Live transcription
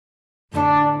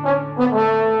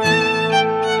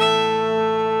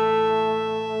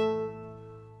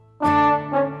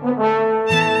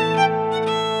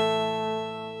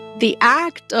The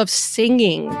act of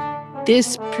singing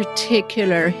this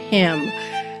particular hymn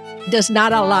does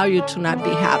not allow you to not be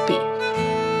happy.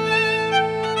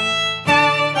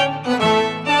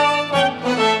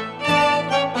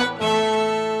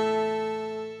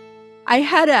 I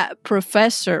had a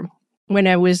professor when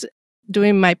I was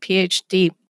doing my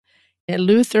PhD, a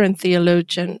Lutheran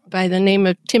theologian by the name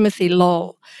of Timothy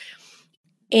Lowell.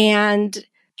 And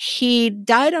he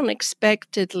died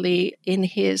unexpectedly in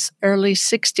his early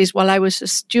 60s while I was a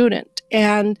student.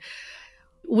 And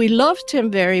we loved him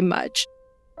very much.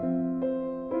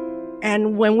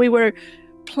 And when we were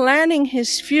planning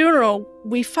his funeral,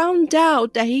 we found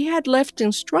out that he had left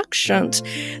instructions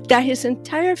that his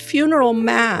entire funeral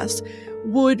mass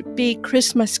would be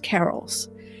Christmas carols.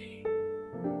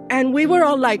 And we were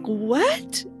all like,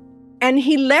 what? And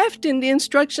he left in the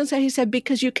instructions that he said,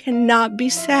 because you cannot be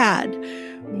sad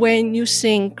when you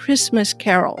sing Christmas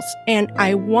carols. And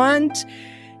I want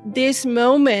this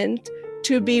moment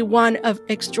to be one of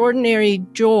extraordinary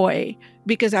joy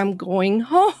because I'm going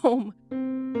home.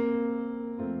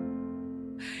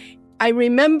 I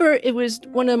remember it was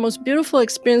one of the most beautiful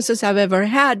experiences I've ever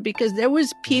had because there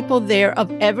was people there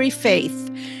of every faith,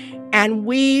 and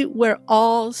we were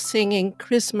all singing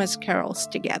Christmas carols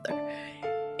together.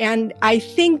 And I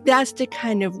think that's the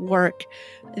kind of work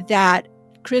that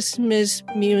Christmas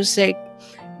music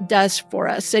does for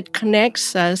us. It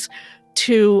connects us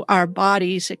to our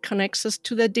bodies, it connects us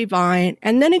to the divine,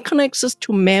 and then it connects us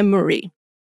to memory.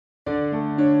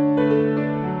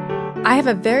 I have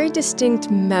a very distinct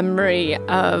memory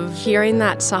of hearing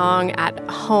that song at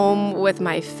home with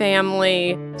my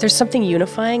family. There's something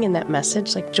unifying in that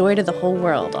message, like joy to the whole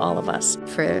world, all of us.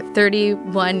 For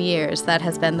 31 years, that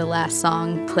has been the last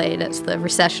song played as the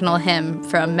recessional hymn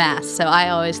from Mass. So I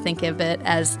always think of it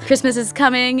as Christmas is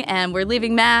coming and we're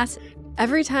leaving Mass.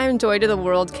 Every time Joy to the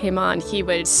World came on, he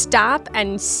would stop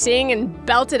and sing and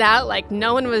belt it out like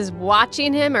no one was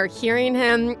watching him or hearing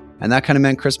him. And that kind of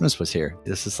meant Christmas was here.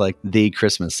 This is like the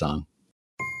Christmas song.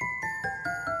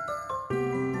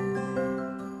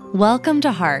 Welcome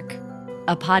to Hark,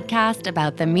 a podcast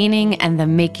about the meaning and the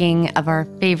making of our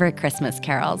favorite Christmas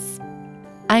carols.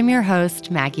 I'm your host,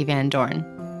 Maggie Van Dorn.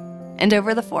 And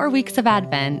over the 4 weeks of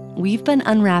Advent, we've been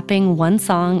unwrapping one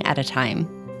song at a time.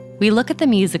 We look at the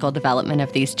musical development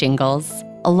of these jingles,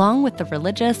 along with the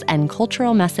religious and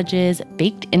cultural messages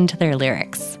baked into their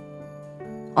lyrics.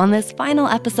 On this final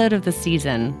episode of the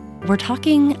season, we're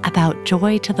talking about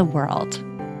Joy to the World.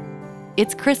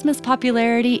 Its Christmas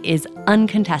popularity is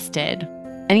uncontested,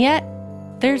 and yet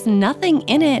there's nothing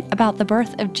in it about the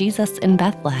birth of Jesus in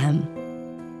Bethlehem.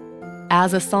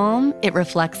 As a psalm, it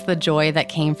reflects the joy that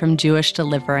came from Jewish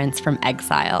deliverance from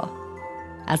exile.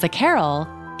 As a carol,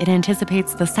 it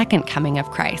anticipates the second coming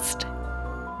of Christ.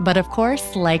 But of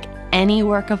course, like any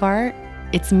work of art,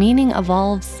 its meaning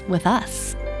evolves with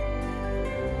us.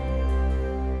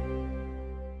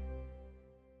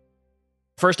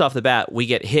 First off the bat, we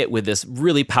get hit with this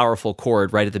really powerful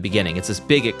chord right at the beginning. It's this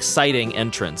big, exciting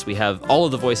entrance. We have all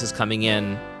of the voices coming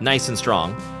in nice and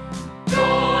strong.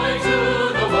 Joy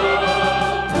to the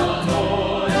world, the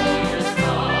Lord is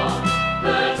come.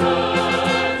 Let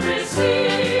earth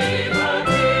receive a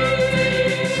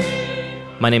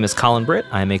King. My name is Colin Britt.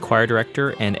 I'm a choir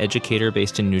director and educator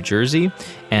based in New Jersey,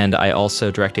 and I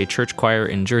also direct a church choir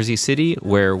in Jersey City,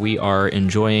 where we are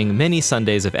enjoying many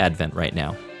Sundays of Advent right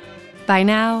now. By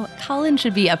now, Colin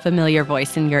should be a familiar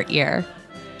voice in your ear.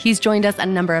 He's joined us a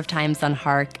number of times on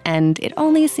Hark, and it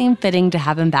only seemed fitting to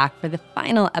have him back for the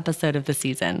final episode of the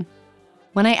season.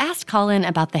 When I asked Colin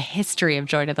about the history of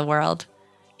Joy to the World,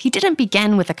 he didn't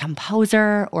begin with a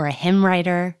composer or a hymn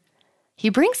writer. He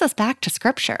brings us back to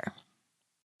Scripture.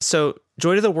 So,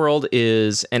 Joy to the World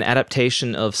is an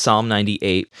adaptation of Psalm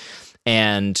 98,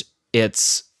 and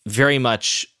it's very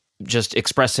much just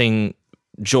expressing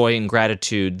joy and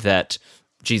gratitude that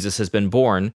Jesus has been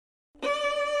born.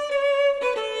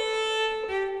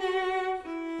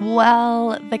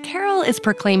 Well, the carol is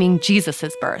proclaiming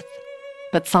Jesus' birth.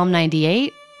 But Psalm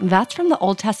 98, that's from the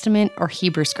Old Testament or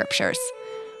Hebrew scriptures,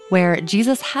 where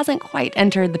Jesus hasn't quite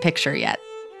entered the picture yet.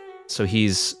 So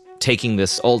he's taking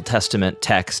this Old Testament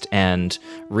text and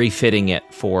refitting it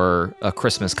for a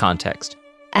Christmas context.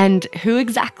 And who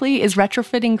exactly is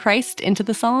retrofitting Christ into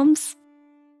the Psalms?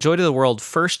 Joy to the World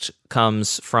first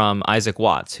comes from Isaac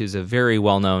Watts, who's a very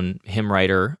well-known hymn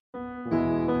writer.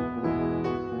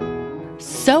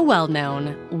 So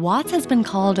well-known, Watts has been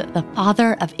called the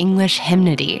father of English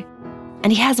hymnody,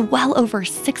 and he has well over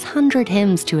 600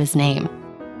 hymns to his name.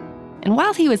 And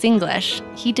while he was English,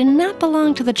 he did not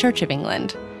belong to the Church of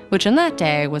England, which in that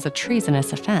day was a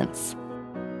treasonous offense.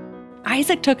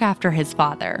 Isaac took after his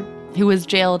father, who was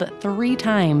jailed 3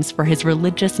 times for his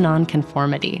religious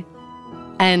nonconformity.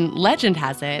 And legend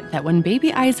has it that when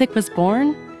baby Isaac was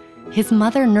born, his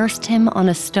mother nursed him on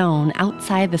a stone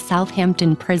outside the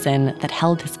Southampton prison that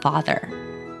held his father.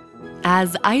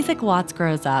 As Isaac Watts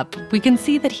grows up, we can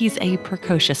see that he's a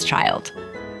precocious child.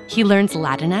 He learns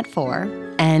Latin at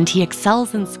 4, and he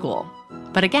excels in school.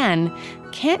 But again,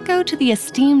 can't go to the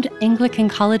esteemed Anglican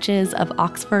colleges of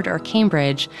Oxford or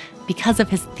Cambridge because of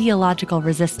his theological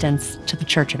resistance to the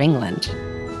Church of England.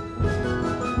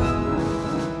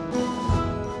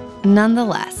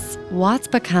 Nonetheless, Watts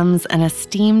becomes an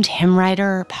esteemed hymn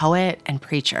writer, poet, and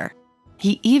preacher.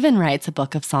 He even writes a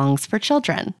book of songs for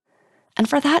children. And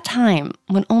for that time,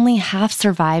 when only half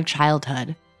survived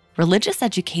childhood, religious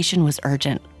education was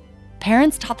urgent.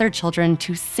 Parents taught their children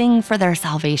to sing for their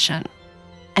salvation,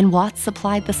 and Watts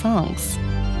supplied the songs.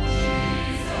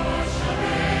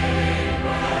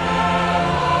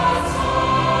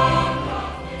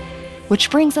 Which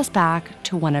brings us back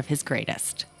to one of his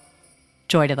greatest,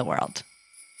 Joy to the World.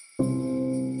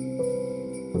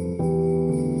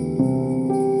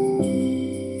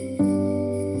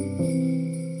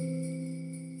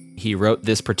 He wrote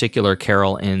this particular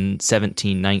carol in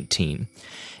 1719,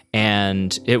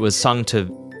 and it was sung to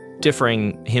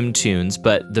differing hymn tunes,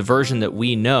 but the version that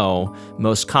we know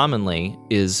most commonly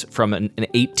is from an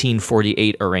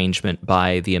 1848 arrangement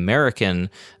by the American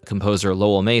composer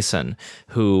Lowell Mason,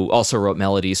 who also wrote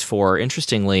melodies for,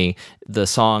 interestingly, the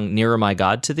song Nearer My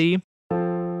God to Thee.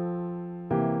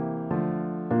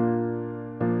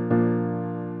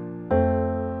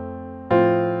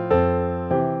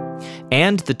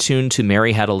 And the tune to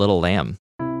Mary Had a Little Lamb.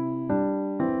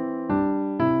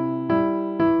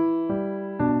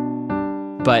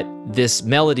 But this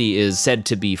melody is said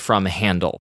to be from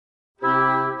Handel.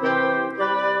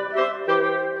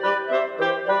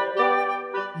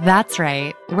 That's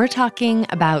right, we're talking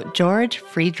about George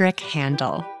Friedrich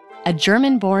Handel, a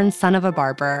German-born son of a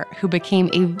barber who became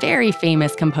a very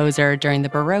famous composer during the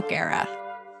Baroque era.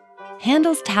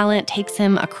 Handel's talent takes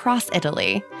him across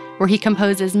Italy, where he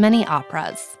composes many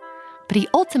operas. But he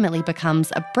ultimately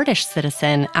becomes a British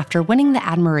citizen after winning the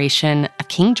admiration of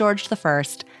King George I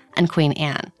and Queen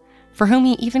Anne, for whom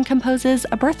he even composes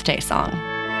a birthday song.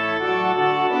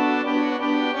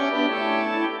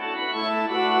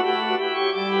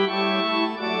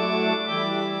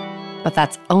 But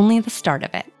that's only the start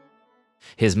of it.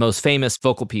 His most famous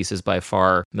vocal piece is by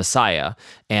far Messiah,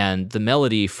 and the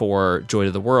melody for Joy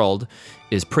to the World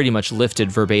is pretty much lifted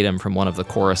verbatim from one of the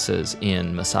choruses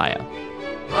in Messiah.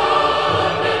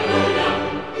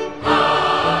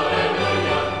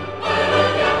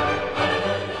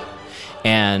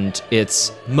 And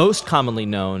it's most commonly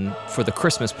known for the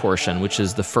Christmas portion, which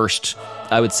is the first,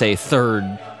 I would say, third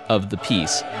of the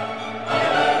piece.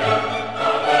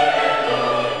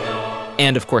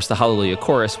 And of course, the Hallelujah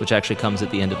chorus, which actually comes at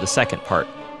the end of the second part.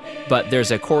 But there's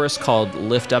a chorus called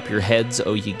Lift Up Your Heads,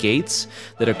 O Ye Gates,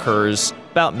 that occurs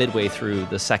about midway through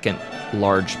the second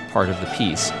large part of the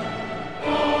piece.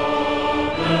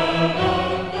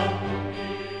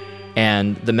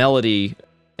 And the melody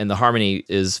and the harmony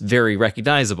is very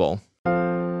recognizable.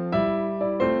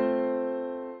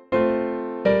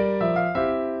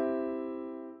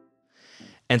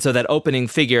 And so that opening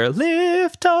figure,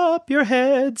 lift up your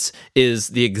heads, is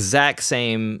the exact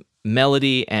same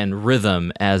melody and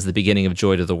rhythm as the beginning of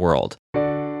Joy to the World.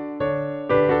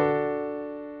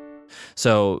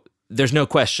 So there's no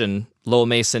question, Lowell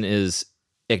Mason is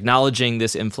acknowledging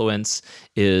this influence,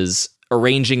 is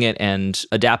arranging it and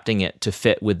adapting it to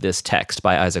fit with this text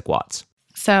by Isaac Watts.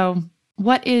 So,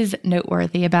 what is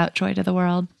noteworthy about Joy to the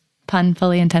World? Pun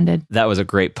fully intended. That was a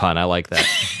great pun. I like that.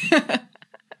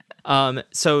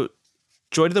 So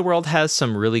Joy to the World has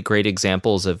some really great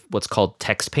examples of what's called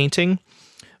text painting,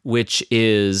 which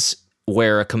is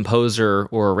where a composer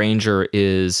or arranger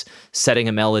is setting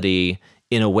a melody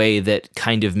in a way that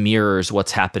kind of mirrors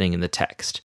what's happening in the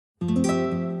text.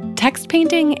 Text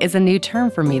painting is a new term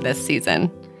for me this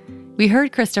season. We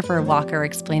heard Christopher Walker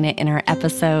explain it in our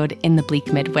episode In the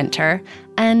Bleak Midwinter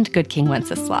and Good King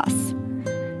Wenceslas.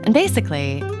 And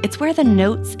basically, it's where the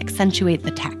notes accentuate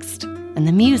the text and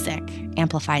the music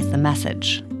amplifies the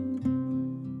message.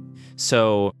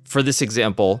 So for this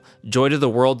example, Joy to the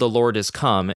World, the Lord is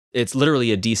come, it's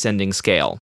literally a descending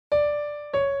scale.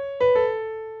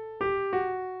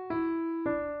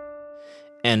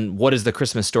 And what is the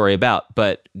Christmas story about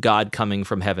but God coming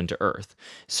from heaven to earth?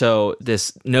 So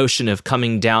this notion of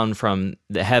coming down from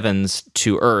the heavens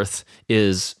to earth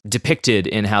is depicted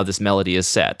in how this melody is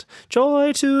set.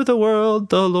 Joy to the world,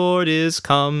 the Lord is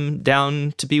come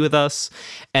down to be with us.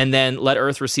 And then let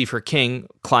earth receive her king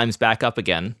climbs back up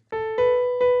again,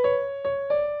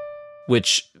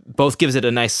 which both gives it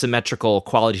a nice symmetrical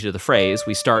quality to the phrase.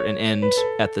 We start and end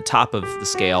at the top of the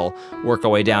scale, work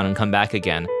our way down and come back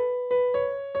again.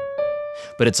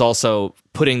 But it's also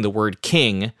putting the word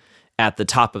king at the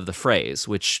top of the phrase,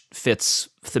 which fits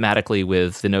thematically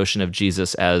with the notion of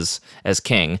Jesus as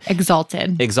king.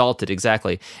 Exalted. Exalted,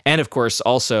 exactly. And of course,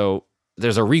 also,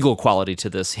 there's a regal quality to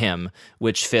this hymn,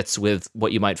 which fits with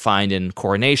what you might find in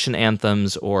coronation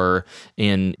anthems or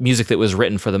in music that was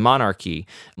written for the monarchy,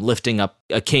 lifting up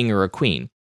a king or a queen.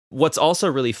 What's also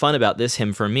really fun about this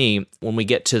hymn for me, when we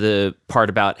get to the part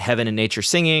about heaven and nature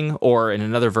singing, or in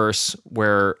another verse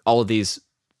where all of these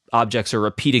objects are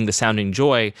repeating the sounding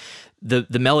joy, the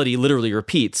melody literally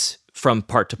repeats from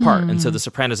part to part. And so the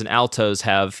sopranos and altos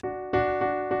have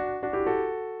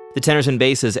the tenors and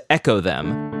basses echo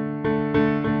them.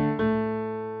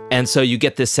 And so you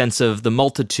get this sense of the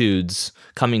multitudes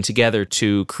coming together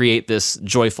to create this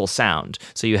joyful sound.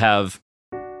 So you have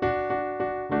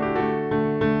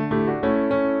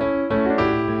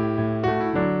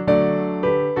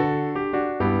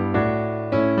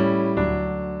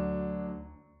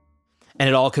and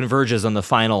it all converges on the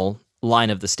final line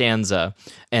of the stanza.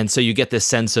 And so you get this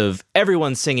sense of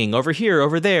everyone singing over here,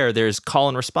 over there. There's call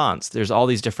and response. There's all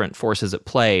these different forces at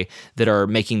play that are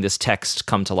making this text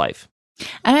come to life.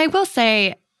 And I will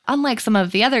say, unlike some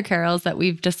of the other carols that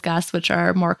we've discussed, which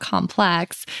are more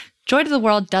complex, Joy to the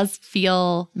World does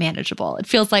feel manageable. It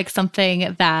feels like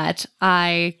something that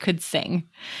I could sing.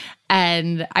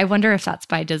 And I wonder if that's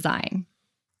by design.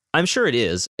 I'm sure it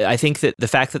is. I think that the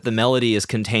fact that the melody is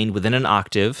contained within an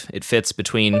octave, it fits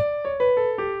between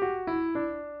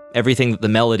everything that the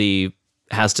melody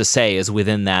has to say is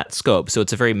within that scope. So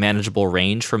it's a very manageable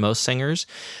range for most singers.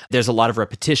 There's a lot of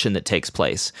repetition that takes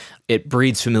place. It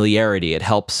breeds familiarity. It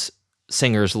helps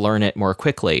singers learn it more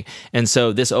quickly. And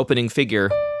so this opening figure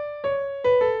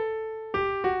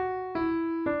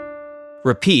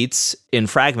repeats in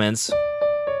fragments.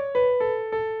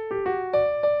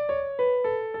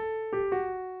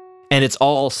 And it's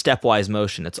all stepwise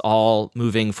motion. It's all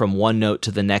moving from one note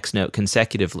to the next note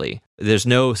consecutively. There's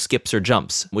no skips or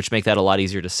jumps, which make that a lot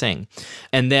easier to sing.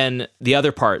 And then the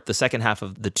other part, the second half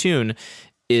of the tune,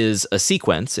 is a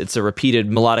sequence. It's a repeated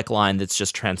melodic line that's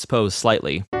just transposed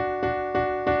slightly.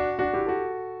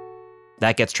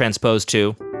 That gets transposed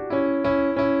too.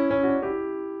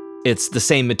 It's the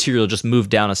same material, just moved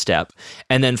down a step.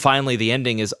 And then finally, the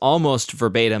ending is almost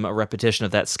verbatim a repetition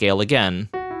of that scale again.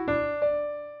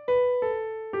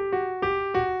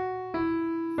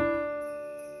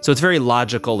 So it's very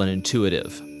logical and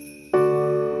intuitive.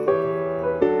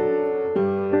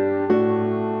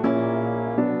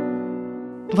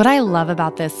 What I love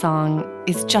about this song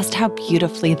is just how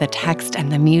beautifully the text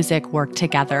and the music work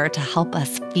together to help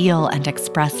us feel and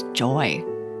express joy.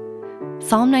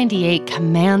 Psalm 98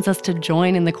 commands us to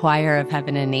join in the choir of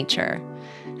heaven and nature.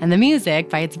 And the music,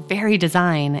 by its very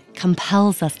design,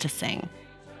 compels us to sing.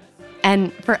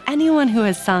 And for anyone who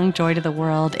has sung Joy to the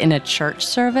World in a church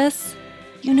service,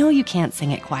 you know you can't sing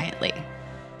it quietly.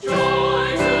 Joy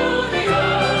to the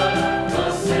earth,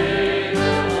 the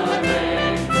Savior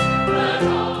reigns, let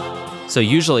all. So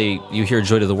usually you hear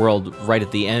Joy to the World right at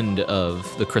the end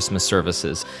of the Christmas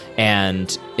services,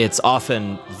 and it's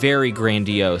often very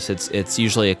grandiose. It's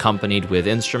usually accompanied with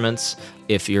instruments.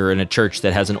 If you're in a church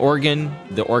that has an organ,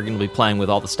 the organ will be playing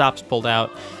with all the stops pulled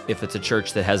out. If it's a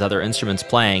church that has other instruments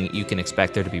playing, you can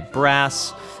expect there to be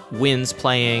brass, winds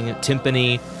playing,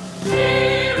 timpani. He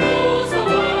rules the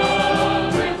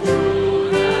world with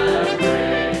truth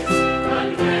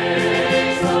and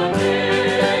grace, and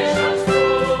makes the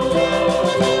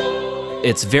nations rule.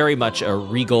 It's very much a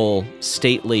regal,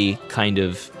 stately kind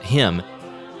of hymn.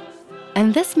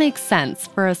 And this makes sense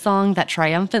for a song that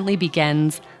triumphantly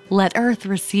begins, "Let earth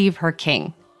receive her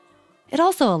king." It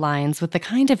also aligns with the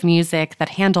kind of music that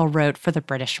Handel wrote for the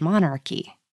British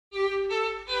monarchy.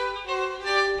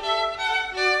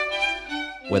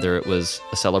 Whether it was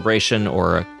a celebration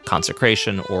or a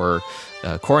consecration or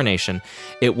a coronation,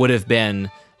 it would have been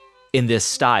in this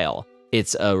style.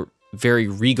 It's a very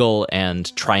regal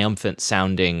and triumphant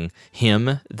sounding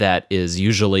hymn that is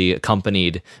usually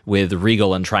accompanied with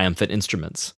regal and triumphant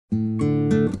instruments.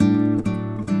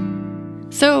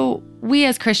 So we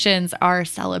as Christians are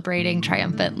celebrating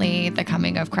triumphantly the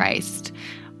coming of Christ,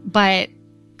 but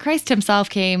Christ himself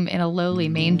came in a lowly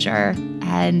manger,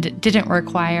 and didn't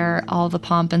require all the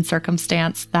pomp and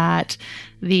circumstance that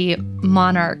the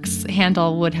monarch's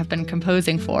Handel would have been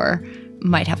composing for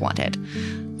might have wanted.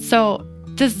 So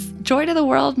does Joy to the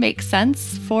World make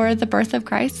sense for the birth of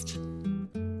Christ?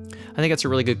 I think that's a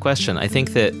really good question. I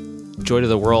think that Joy to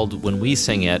the World, when we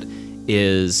sing it,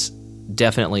 is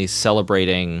definitely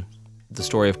celebrating the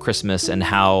story of Christmas and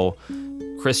how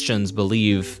Christians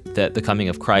believe that the coming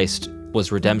of Christ was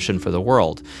redemption for the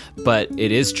world. But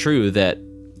it is true that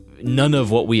none of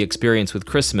what we experience with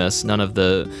Christmas, none of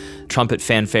the trumpet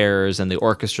fanfares and the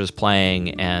orchestras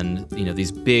playing and,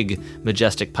 these big,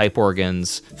 majestic pipe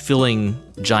organs filling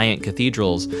giant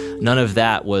cathedrals, none of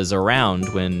that was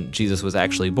around when Jesus was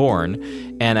actually born.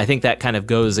 And I think that kind of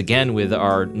goes again with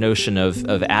our notion of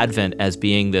Advent as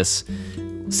being this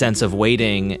sense of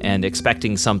waiting and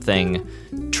expecting something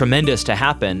tremendous to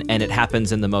happen, and it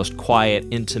happens in the most quiet,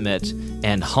 intimate,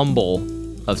 and humble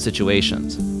of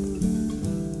situations.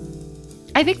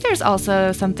 I think there's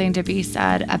also something to be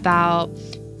said about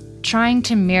trying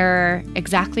to mirror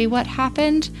exactly what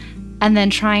happened and then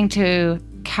trying to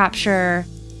capture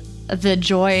the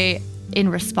joy in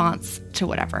response to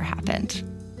whatever happened.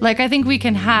 Like, I think we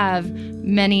can have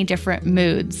many different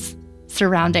moods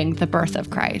surrounding the birth of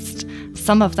Christ.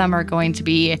 Some of them are going to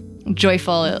be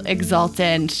joyful,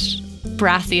 exultant,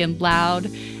 brassy, and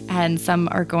loud, and some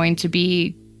are going to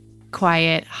be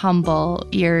quiet, humble,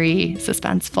 eerie,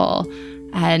 suspenseful.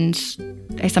 And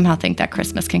I somehow think that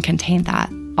Christmas can contain that,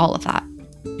 all of that.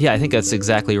 Yeah, I think that's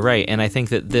exactly right. And I think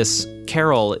that this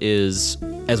carol is,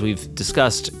 as we've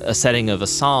discussed, a setting of a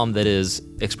psalm that is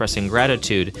expressing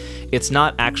gratitude. It's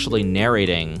not actually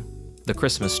narrating the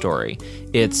Christmas story.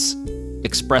 It's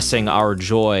expressing our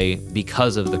joy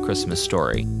because of the Christmas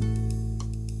story.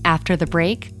 After the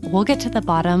break, we'll get to the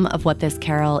bottom of what this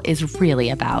carol is really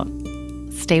about.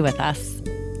 Stay with us.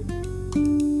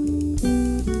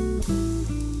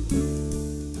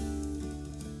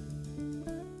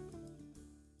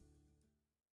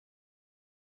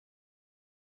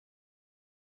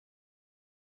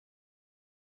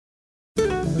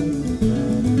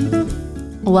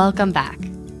 Welcome back.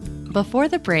 Before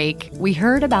the break, we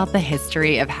heard about the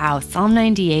history of how Psalm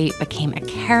 98 became a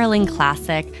caroling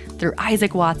classic through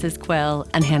Isaac Watts's Quill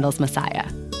and Handel's Messiah.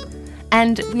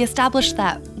 And we established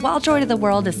that while Joy to the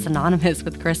World is synonymous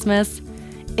with Christmas,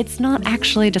 it's not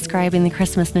actually describing the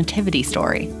Christmas nativity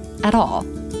story at all.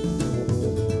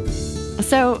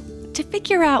 So, to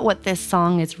figure out what this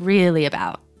song is really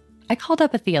about, I called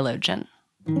up a theologian.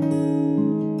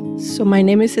 So my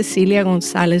name is Cecilia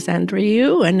Gonzalez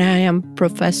Andreu, and I am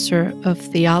professor of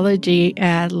theology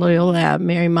at Loyola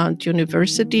Marymount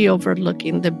University,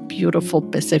 overlooking the beautiful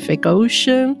Pacific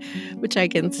Ocean, which I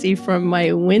can see from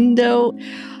my window.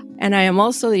 And I am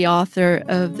also the author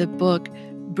of the book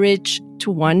Bridge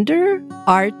to Wonder,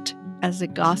 Art as a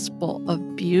Gospel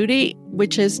of Beauty,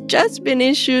 which has just been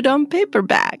issued on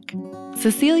paperback.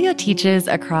 Cecilia teaches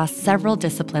across several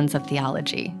disciplines of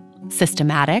theology: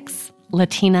 systematics,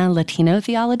 Latino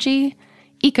theology,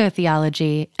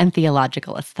 eco-theology, and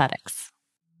theological aesthetics.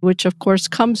 Which, of course,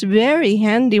 comes very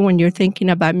handy when you're thinking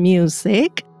about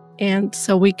music. And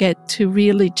so we get to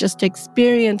really just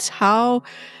experience how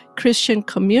Christian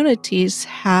communities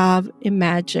have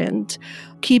imagined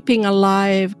keeping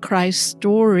alive Christ's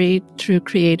story through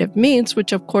creative means,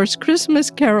 which, of course, Christmas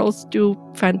carols do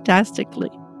fantastically.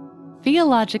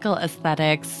 Theological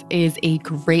aesthetics is a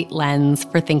great lens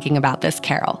for thinking about this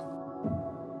carol.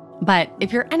 But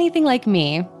if you're anything like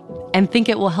me and think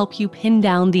it will help you pin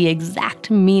down the exact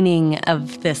meaning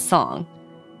of this song,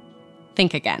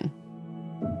 think again.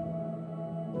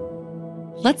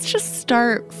 Let's just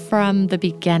start from the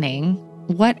beginning.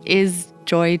 What is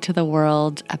Joy to the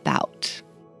World about?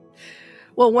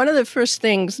 Well, one of the first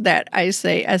things that I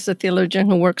say as a theologian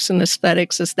who works in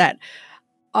aesthetics is that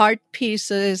art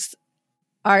pieces,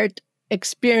 art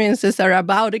experiences are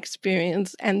about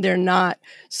experience, and they're not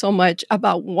so much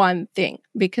about one thing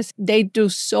because they do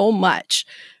so much,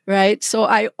 right? So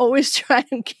I always try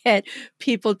to get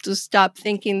people to stop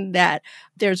thinking that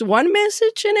there's one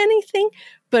message in anything,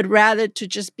 but rather to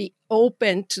just be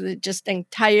open to the just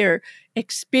entire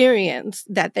experience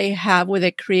that they have with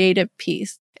a creative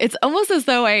piece. It's almost as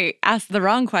though I asked the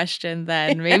wrong question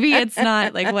then. Maybe it's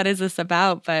not like, what is this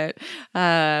about, but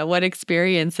what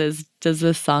experiences does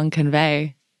this song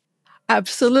convey?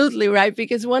 Absolutely, right?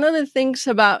 Because one of the things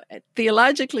about,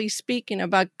 theologically speaking,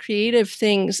 about creative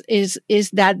things is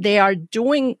that they are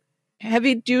doing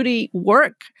heavy-duty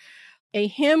work. A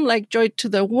hymn like Joy to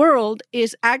the World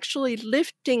is actually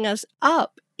lifting us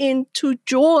up into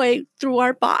joy through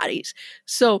our bodies.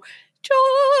 So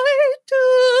joy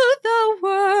to the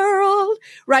world.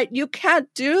 Right? You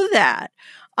can't do that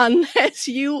unless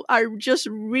you are just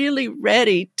really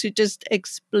ready to just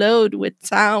explode with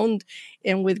sound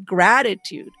and with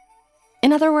gratitude.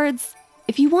 In other words,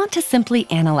 if you want to simply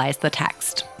analyze the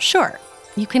text, sure,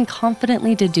 you can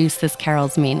confidently deduce this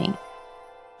carol's meaning.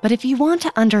 But if you want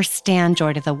to understand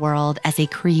Joy to the World as a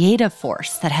creative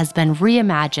force that has been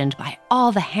reimagined by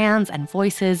all the hands and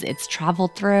voices it's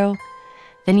traveled through,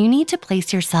 then you need to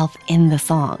place yourself in the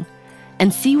song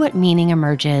and see what meaning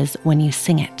emerges when you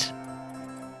sing it.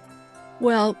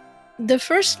 Well, the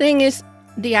first thing is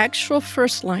the actual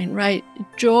first line, right?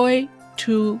 Joy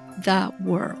to the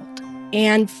world.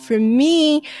 And for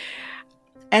me,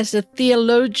 as a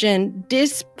theologian,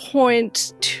 this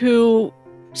points to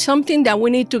something that we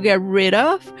need to get rid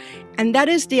of, and that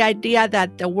is the idea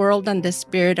that the world and the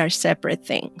spirit are separate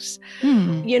things.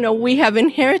 You know, we have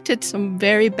inherited some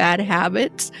very bad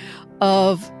habits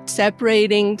of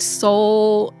separating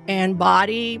soul and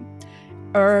body,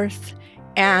 earth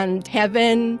and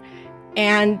heaven.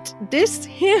 And this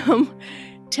hymn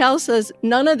tells us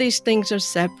none of these things are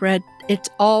separate. It's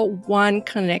all one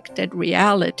connected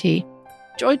reality.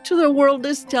 Joy to the World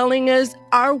is telling us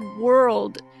our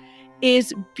world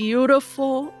is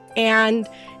beautiful and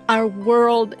our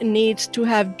world needs to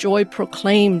have joy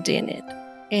proclaimed in it.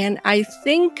 And I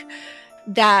think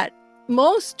that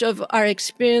most of our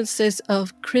experiences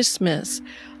of Christmas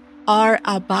are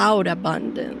about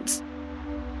abundance.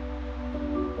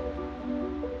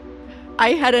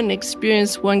 I had an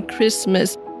experience one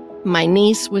Christmas. My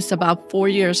niece was about 4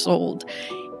 years old,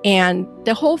 and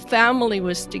the whole family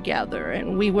was together,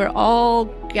 and we were all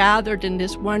gathered in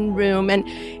this one room, and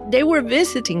they were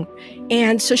visiting.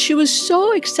 And so she was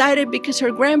so excited because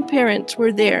her grandparents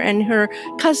were there, and her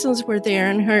cousins were there,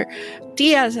 and her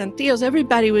tias and tios,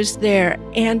 everybody was there.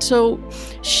 And so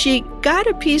she got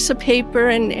a piece of paper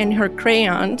and her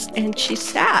crayons, and she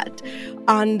sat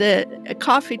on the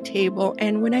coffee table.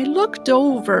 And when I looked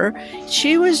over,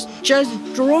 she was just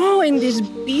drawing these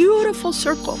beautiful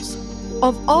circles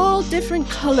of all different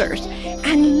colors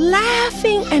and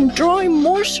laughing and drawing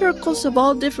more circles of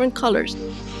all different colors.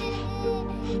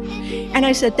 And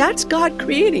I said, that's God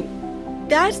creating.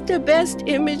 That's the best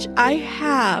image I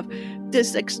have,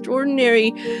 this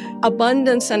extraordinary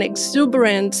abundance and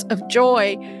exuberance of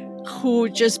joy who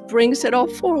just brings it all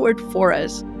forward for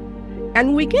us.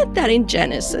 And we get that in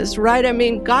Genesis, right? I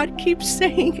mean, God keeps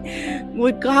saying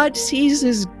what God sees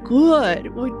is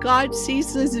good, what God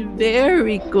sees is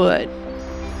very good.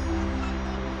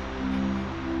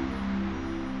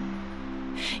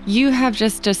 You have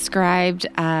just described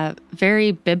a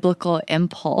very biblical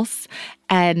impulse,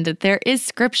 and there is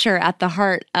scripture at the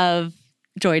heart of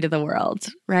Joy to the World,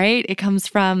 right? It comes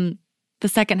from the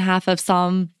second half of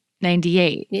Psalm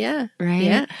 98. Yeah. Right?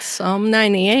 Yeah. Psalm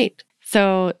 98.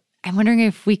 So I'm wondering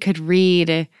if we could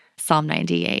read Psalm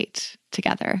 98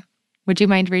 together. Would you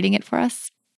mind reading it for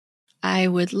us? I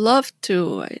would love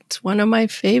to. It's one of my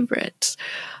favorites.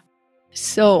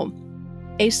 So,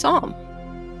 a psalm.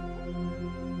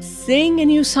 Sing a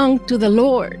new song to the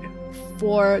Lord,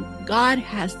 for God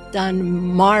has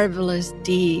done marvelous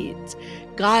deeds.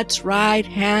 God's right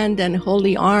hand and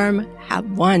holy arm have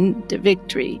won the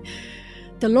victory.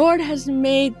 The Lord has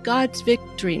made God's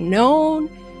victory known,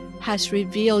 has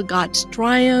revealed God's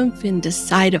triumph in the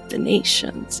sight of the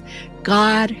nations.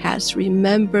 God has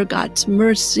remembered God's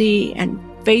mercy and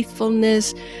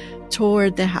faithfulness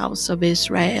toward the house of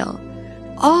Israel.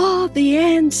 All the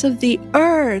ends of the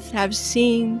earth have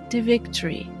seen the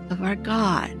victory of our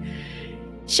God.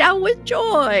 Shout with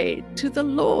joy to the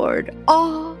Lord,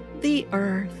 all the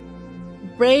earth.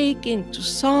 Break into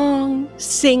song,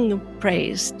 sing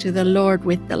praise to the Lord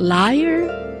with the lyre,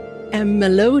 and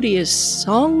melodious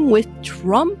song with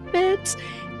trumpets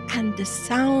and the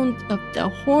sound of the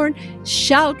horn.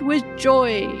 Shout with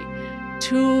joy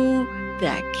to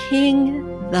the King,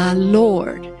 the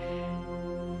Lord.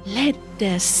 Let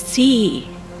the sea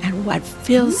and what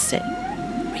fills it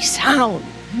resound.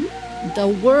 The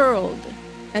world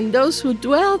and those who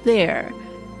dwell there.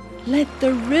 Let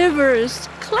the rivers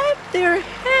clap their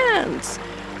hands.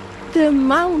 The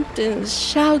mountains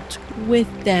shout with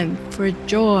them for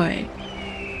joy.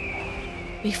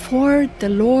 Before the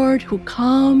Lord who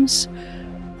comes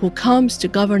to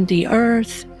govern the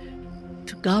earth,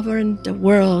 to govern the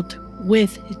world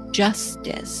with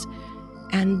justice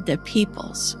and the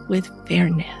peoples with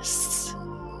fairness.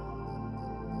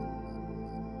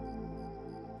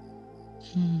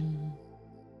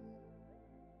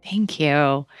 Thank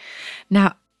you.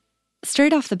 Now,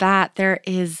 straight off the bat, there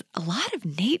is a lot of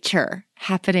nature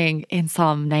happening in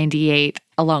Psalm 98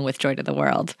 along with Joy to the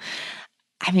World.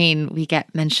 I mean, we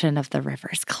get mention of the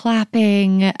rivers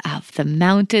clapping, of the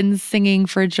mountains singing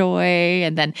for joy.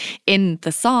 And then in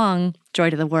the song, Joy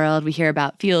to the World, we hear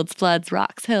about fields, floods,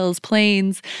 rocks, hills,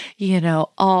 plains,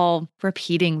 all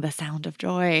repeating the sound of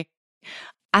joy.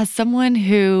 As someone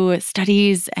who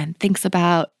studies and thinks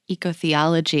about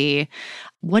ecotheology,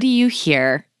 what do you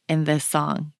hear in this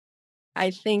song? I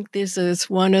think this is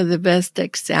one of the best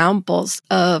examples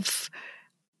of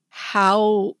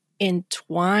how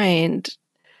entwined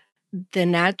the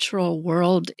natural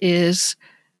world is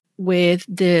with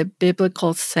the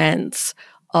biblical sense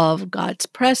of God's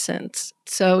presence.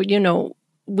 So,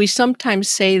 we sometimes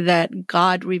say that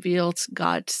God reveals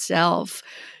God's self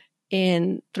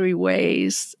in three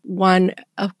ways. One,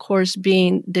 of course,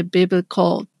 being the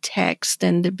biblical text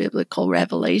and the biblical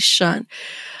revelation.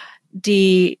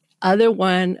 The other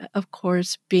one, of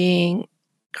course, being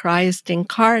Christ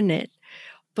incarnate.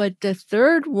 But the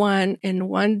third one, and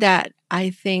one that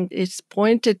I think is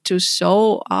pointed to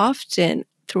so often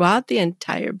throughout the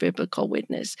entire biblical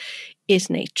witness, is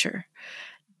nature,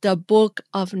 the book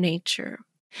of nature.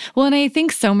 Well, and I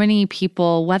think so many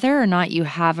people, whether or not you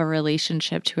have a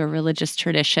relationship to a religious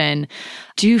tradition,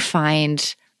 do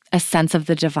find a sense of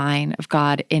the divine, of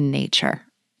God in nature.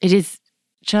 It is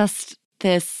just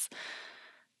this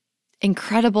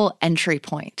incredible entry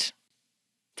point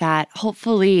that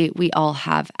hopefully we all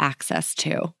have access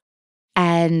to.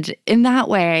 And in that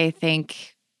way, I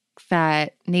think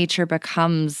that nature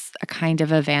becomes a kind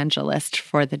of evangelist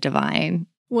for the divine.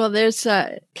 Well, there's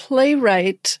a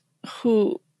playwright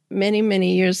who many,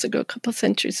 many years ago, a couple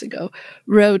centuries ago,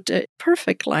 wrote a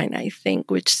perfect line, I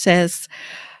think, which says,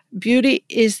 "Beauty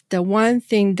is the one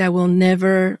thing that will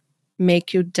never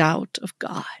make you doubt of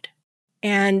God."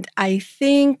 And I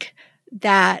think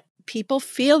that people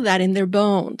feel that in their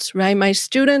bones, right? My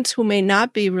students who may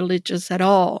not be religious at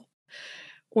all,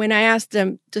 when I ask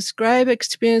them, describe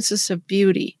experiences of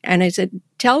beauty, and I said,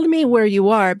 tell me where you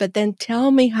are, but then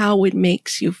tell me how it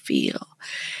makes you feel.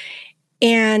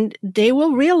 And they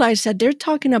will realize that they're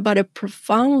talking about a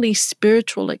profoundly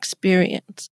spiritual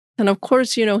experience. And of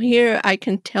course, here I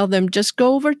can tell them, just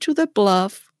go over to the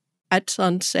bluff at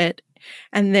sunset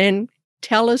and then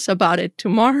tell us about it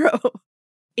tomorrow.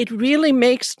 It really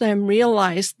makes them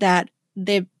realize that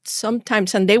they've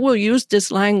sometimes, and they will use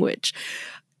this language,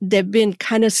 they've been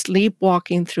kind of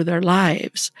sleepwalking through their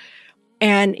lives.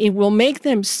 And it will make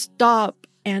them stop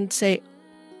and say,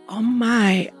 oh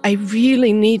my, I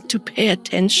really need to pay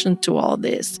attention to all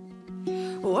this.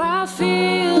 Wild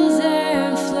fields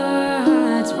and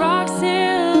floods, rocks,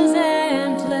 hills,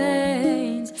 and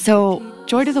plains. So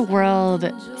Joy to the World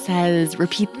says,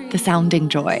 repeat the sounding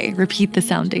joy, repeat the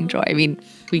sounding joy. I mean,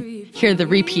 we hear the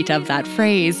repeat of that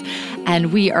phrase,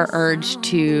 and we are urged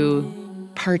to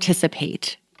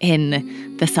participate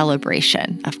in the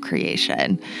celebration of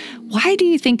creation. Why do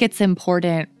you think it's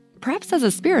important, perhaps as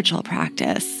a spiritual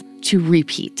practice, to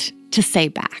repeat, to say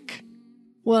back?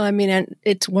 Well, I mean,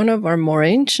 it's one of our more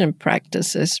ancient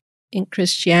practices in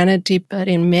Christianity, but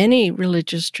in many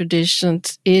religious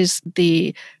traditions, is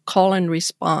the call and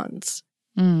response.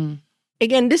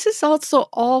 Again, this is also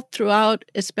all throughout,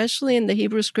 especially in the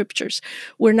Hebrew scriptures.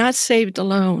 We're not saved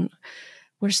alone.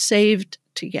 We're saved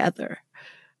together.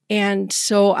 And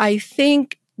so I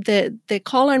think that the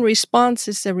call and response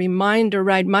is a reminder,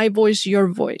 right? My voice, your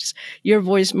voice,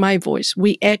 my voice.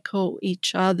 We echo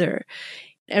each other.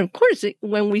 And of course,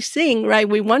 when we sing, right,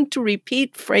 we want to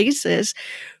repeat phrases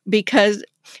because,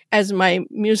 as my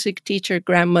music teacher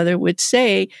grandmother would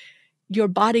say, your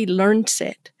body learns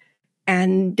it.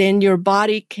 And then your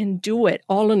body can do it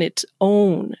all on its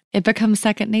own. It becomes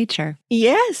second nature.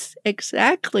 Yes,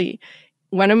 exactly.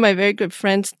 One of my very good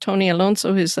friends, Tony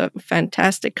Alonso, who's a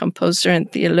fantastic composer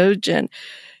and theologian,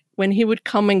 when he would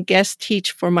come and guest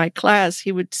teach for my class,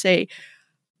 he would say,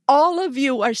 all of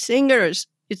you are singers.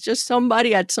 It's just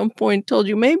somebody at some point told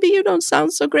you, maybe you don't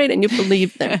sound so great, and you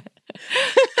believe them.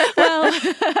 Well,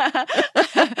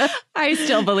 I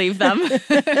still believe them.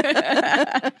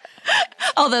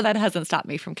 Although that hasn't stopped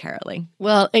me from caroling.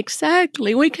 Well,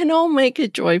 exactly. We can all make a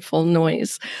joyful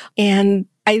noise. And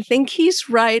I think he's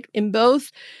right in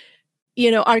both,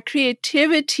 our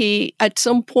creativity, at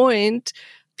some point,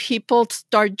 people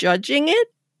start judging it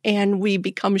and we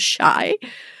become shy.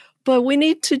 But we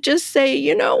need to just say,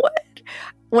 you know what?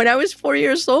 When I was 4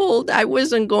 years old, I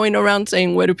wasn't going around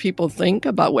saying, what do people think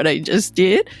about what I just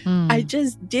did? I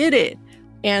just did it.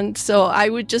 And so I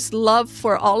would just love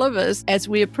for all of us, as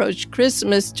we approach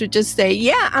Christmas, to just say,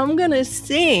 yeah, I'm going to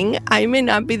sing. I may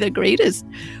not be the greatest,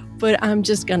 but I'm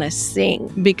just going to sing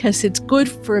because it's good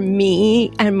for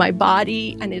me and my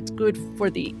body, and it's good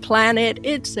for the planet.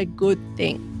 It's a good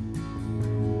thing.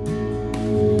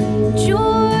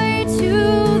 Joy to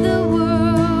the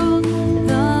world,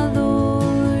 the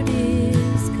Lord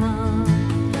is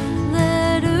come.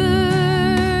 Let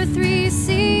earth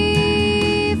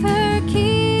receive her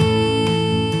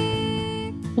King.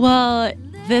 Well,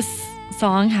 this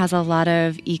song has a lot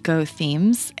of eco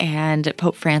themes, and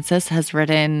Pope Francis has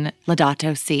written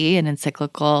Laudato Si, an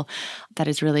encyclical that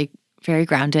is really very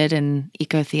grounded in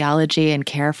eco theology and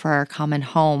care for our common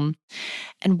home.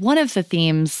 And one of the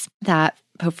themes that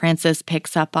Pope Francis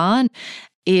picks up on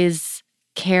is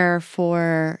care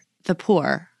for the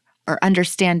poor, or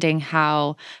understanding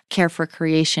how care for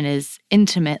creation is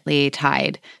intimately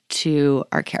tied to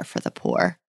our care for the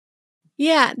poor.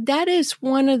 Yeah, that is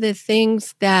one of the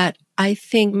things that I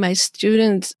think my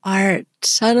students are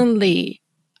suddenly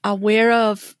aware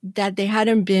of that they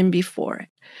hadn't been before.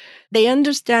 They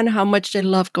understand how much they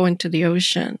love going to the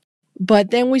ocean.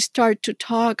 But then we start to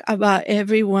talk about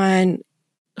everyone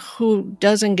who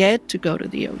doesn't get to go to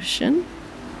the ocean,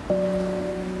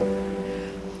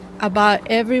 about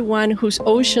everyone whose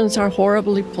oceans are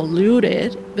horribly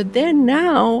polluted. But then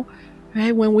now,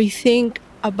 right, when we think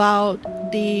about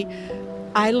the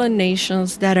island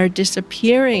nations that are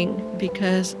disappearing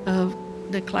because of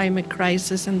the climate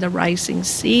crisis and the rising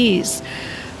seas,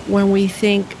 when we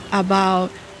think about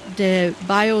the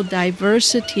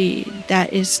biodiversity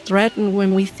that is threatened,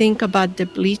 when we think about the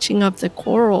bleaching of the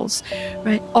corals,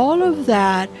 right? All of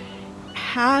that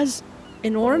has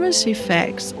enormous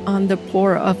effects on the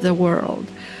poor of the world.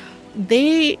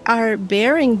 They are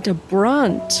bearing the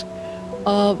brunt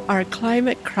of our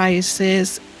climate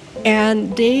crisis,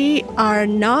 and they are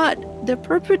not the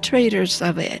perpetrators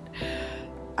of it.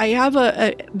 I have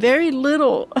a very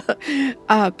little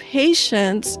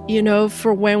patience,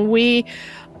 for when we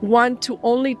want to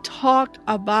only talk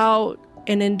about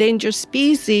an endangered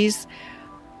species,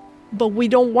 but we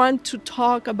don't want to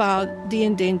talk about the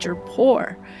endangered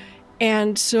poor.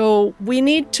 And so we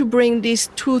need to bring these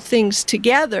two things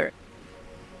together.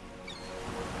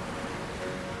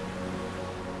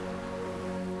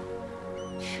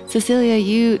 Cecilia,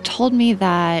 you told me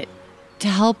that to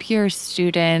help your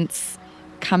students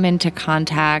come into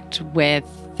contact with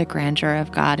the grandeur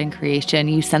of God and creation,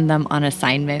 you send them on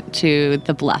assignment to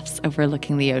the bluffs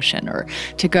overlooking the ocean, or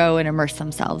to go and immerse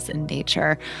themselves in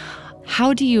nature.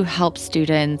 How do you help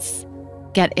students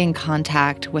get in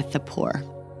contact with the poor?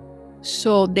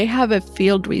 So they have a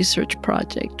field research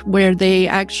project where they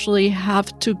actually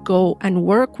have to go and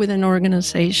work with an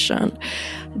organization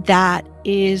that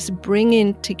is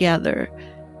bringing together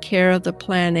care of the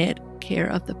planet, care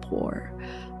of the poor.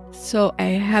 So I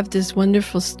have this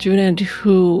wonderful student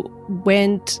who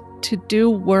went to do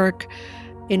work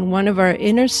in one of our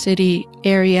inner city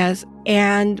areas.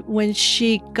 And when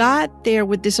she got there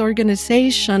with this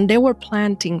organization, they were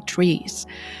planting trees.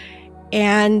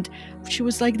 And she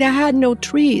was like, they had no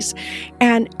trees.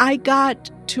 And I got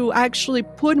to actually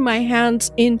put my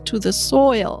hands into the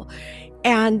soil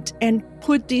and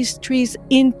put these trees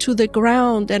into the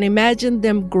ground and imagine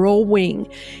them growing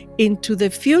into the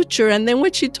future. And then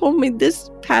what she told me this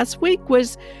past week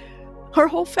was her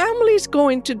whole family is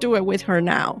going to do it with her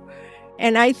now.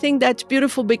 And I think that's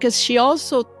beautiful because she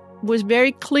also was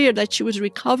very clear that she was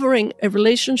recovering a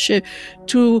relationship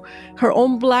to her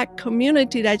own Black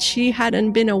community that she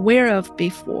hadn't been aware of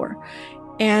before.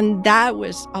 And that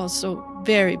was also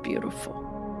very beautiful.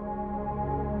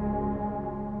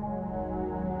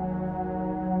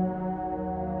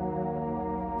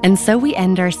 And so we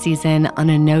end our season on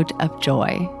a note of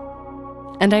joy.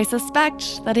 And I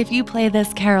suspect that if you play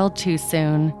this carol too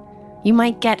soon, you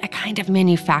might get a kind of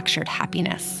manufactured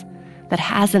happiness that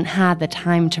hasn't had the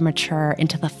time to mature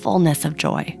into the fullness of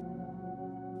joy.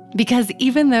 Because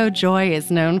even though joy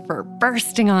is known for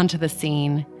bursting onto the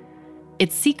scene,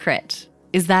 its secret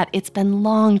is that it's been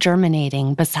long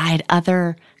germinating beside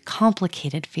other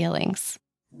complicated feelings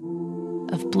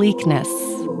of bleakness,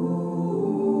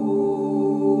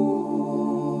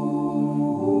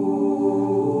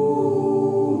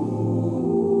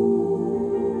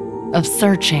 of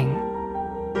searching,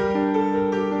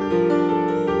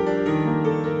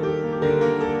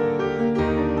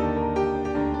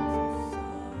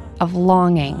 of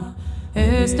longing,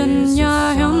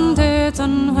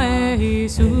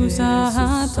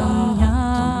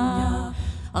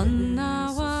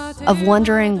 of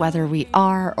wondering whether we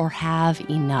are or have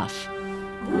enough.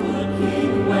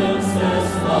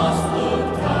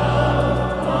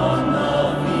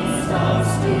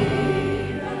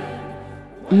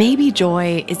 Maybe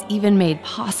joy is even made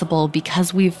possible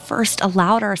because we've first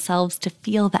allowed ourselves to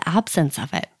feel the absence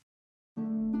of it.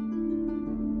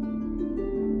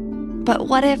 But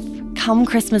what if, come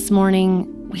Christmas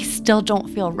morning, we still don't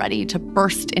feel ready to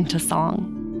burst into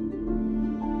song?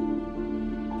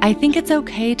 I think it's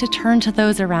okay to turn to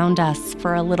those around us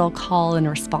for a little call and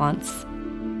response,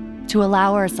 to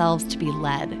allow ourselves to be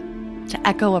led, to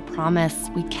echo a promise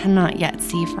we cannot yet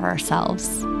see for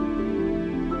ourselves.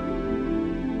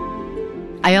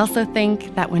 I also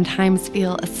think that when times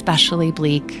feel especially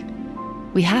bleak,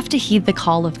 we have to heed the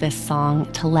call of this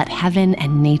song to let heaven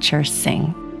and nature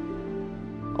sing.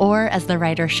 Or, as the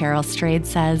writer Cheryl Strayed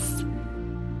says,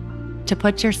 to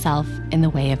put yourself in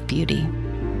the way of beauty.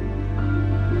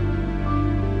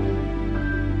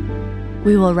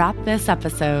 We will wrap this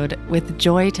episode with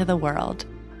Joy to the World,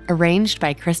 arranged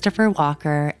by Christopher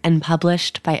Walker and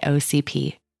published by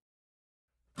OCP.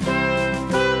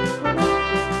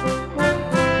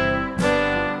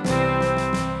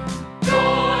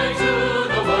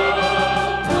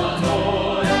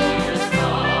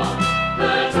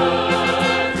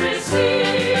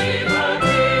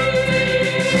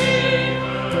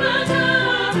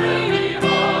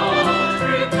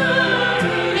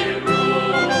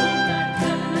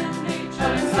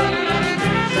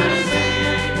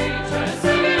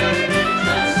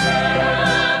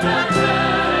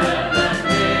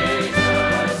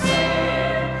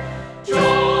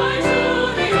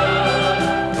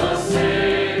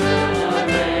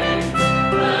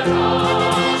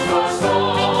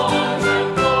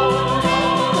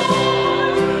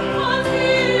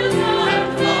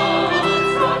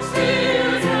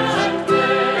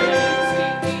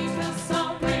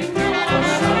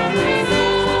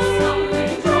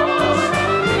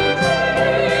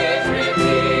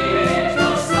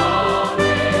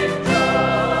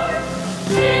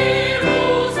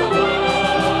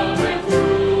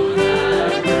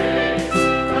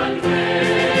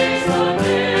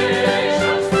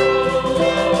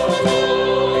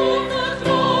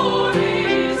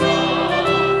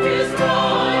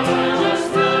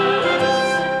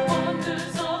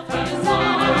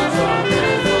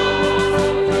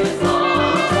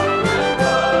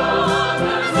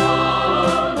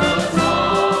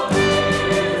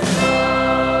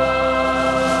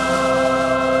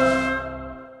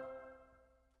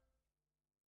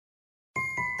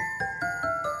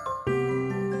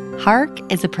 Hark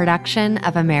is a production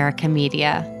of America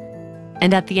Media.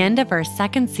 And at the end of our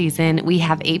second season, we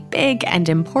have a big and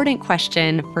important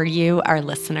question for you, our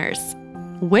listeners.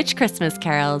 Which Christmas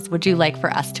carols would you like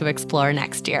for us to explore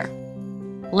next year?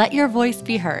 Let your voice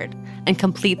be heard and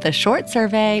complete the short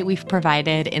survey we've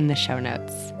provided in the show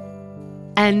notes.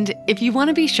 And if you want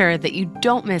to be sure that you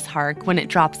don't miss Hark when it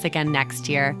drops again next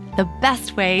year, the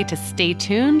best way to stay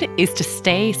tuned is to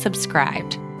stay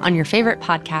subscribed on your favorite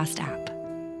podcast app.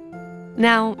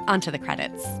 Now, onto the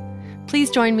credits. Please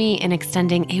join me in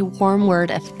extending a warm word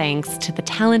of thanks to the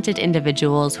talented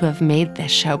individuals who have made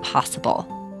this show possible.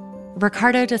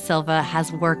 Ricardo da Silva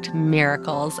has worked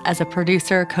miracles as a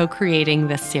producer co-creating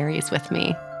this series with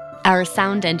me. Our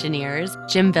sound engineers,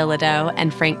 Jim Bilodeau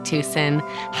and Frank Tucson,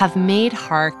 have made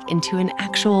Hark into an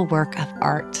actual work of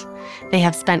art. They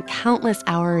have spent countless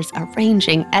hours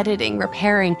arranging, editing,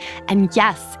 repairing, and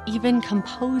yes, even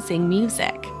composing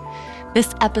music.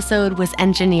 This episode was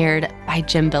engineered by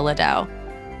Jim Bilodeau,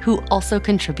 who also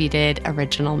contributed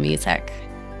original music.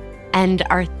 And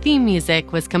our theme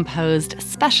music was composed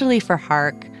especially for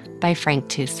Hark by Frank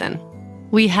Tucson.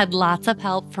 We had lots of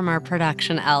help from our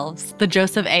production elves, the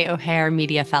Joseph A. O'Hare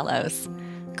Media Fellows,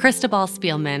 Cristobal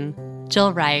Spielman,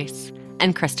 Jill Rice,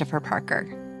 and Christopher Parker.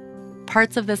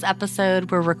 Parts of this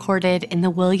episode were recorded in the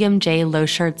William J.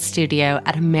 Loschert Studio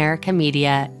at America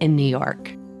Media in New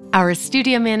York. Our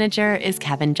studio manager is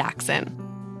Kevin Jackson.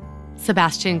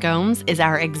 Sebastian Gomes is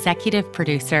our executive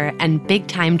producer and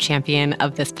big-time champion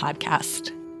of this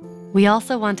podcast. We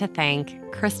also want to thank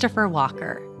Christopher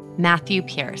Walker, Matthew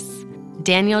Pierce,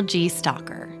 Daniel G.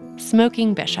 Stalker,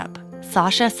 Smoking Bishop,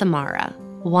 Sasha Samara,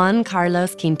 Juan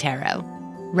Carlos Quintero,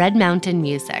 Red Mountain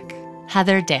Music,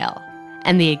 Heather Dale,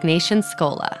 and the Ignatian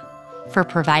Scola for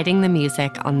providing the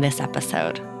music on this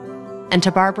episode. And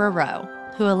to Barbara Rowe,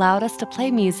 who allowed us to play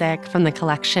music from the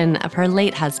collection of her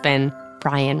late husband,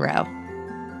 Brian Rowe.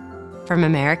 From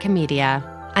America Media,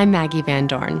 I'm Maggie Van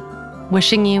Dorn,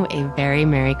 wishing you a very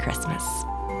Merry Christmas.